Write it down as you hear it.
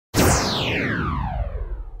Hey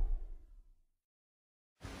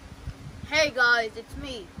guys, it's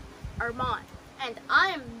me, Arman, and I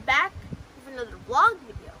am back with another vlog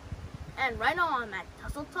video. And right now I'm at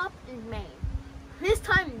Tassel Top in Maine. This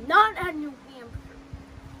time not at New Hampshire.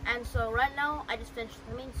 And so right now I just finished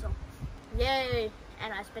swimming, so yay!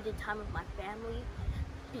 And I spent time with my family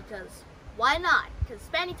because why not? Because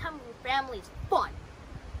spending time with your family is fun.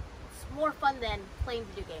 It's more fun than playing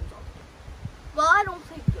video games all day. Well, I don't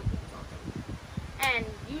play video games all day, and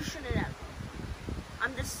you shouldn't have.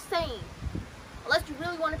 I'm just saying, unless you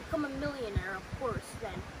really want to become a millionaire, of course,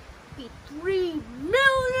 then be $3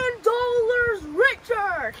 million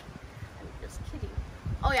richer. I'm just kidding.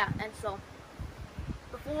 Oh yeah, and so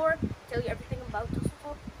before I tell you everything about Tassel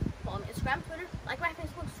Top, follow me on Instagram, Twitter, like my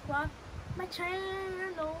Facebook, subscribe my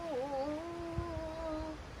channel.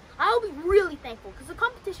 I'll be really thankful because the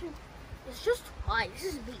competition is just twice.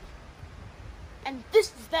 This is me, and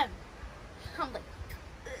this is them. I'm like,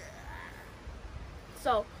 ugh.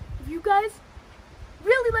 So if you guys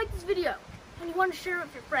really like this video and you want to share it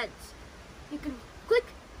with your friends, you can click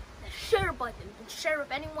the share button and share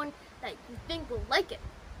with anyone that you think will like it.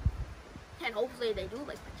 And hopefully they do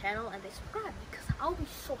like my channel and they subscribe, because I'll be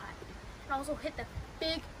so happy. And also hit the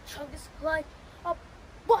big chungus like up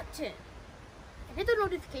button and hit the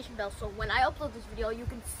notification bell so when I upload this video you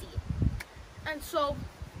can see it. And so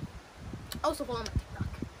also follow my TikTok.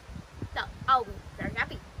 Now I'll be very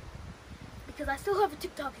happy because I still have a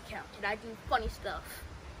TikTok account and I do funny stuff.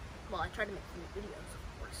 Well, I try to make funny videos, of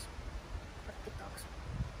course, for TikToks.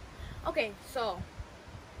 Okay, so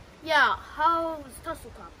yeah, how's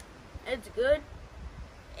Tassel Top? It's good.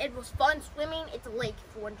 It was fun swimming. It's a lake,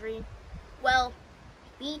 if you're wondering. Well,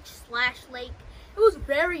 beach/lake. It was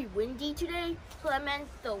very windy today, so that meant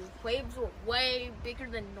the waves were way bigger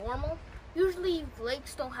than normal. Usually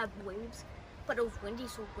lakes don't have waves, but it was windy,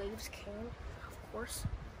 so waves came, of course.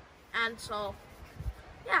 And so,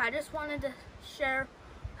 yeah, I just wanted to share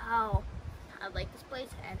how I like this place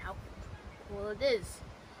and how cool it is.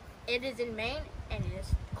 It is in Maine, and it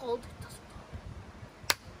is called Tassel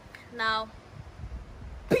Top. Now,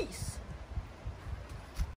 peace!